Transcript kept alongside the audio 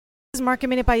is Market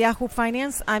Minute by Yahoo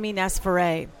Finance. I'm Ines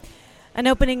Ferre. An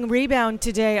opening rebound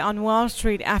today on Wall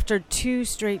Street after 2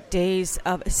 straight days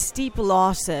of steep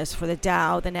losses for the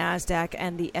Dow, the Nasdaq,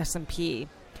 and the S&P.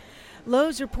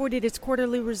 Lowe's reported its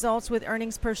quarterly results with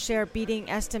earnings per share beating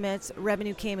estimates.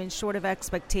 Revenue came in short of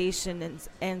expectations,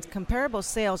 and comparable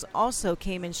sales also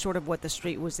came in short of what the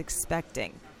street was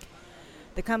expecting.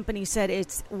 The company said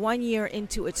it's 1 year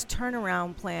into its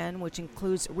turnaround plan, which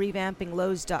includes revamping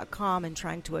Lowes.com and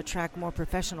trying to attract more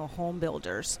professional home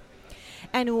builders.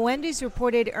 And Wendy's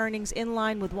reported earnings in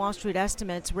line with Wall Street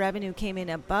estimates. Revenue came in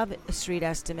above street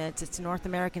estimates. Its North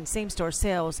American same-store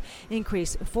sales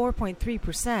increased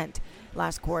 4.3%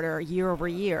 last quarter, year over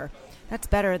year. That's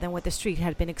better than what the street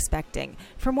had been expecting.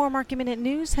 For more Market Minute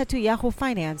news, head to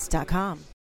yahoofinance.com.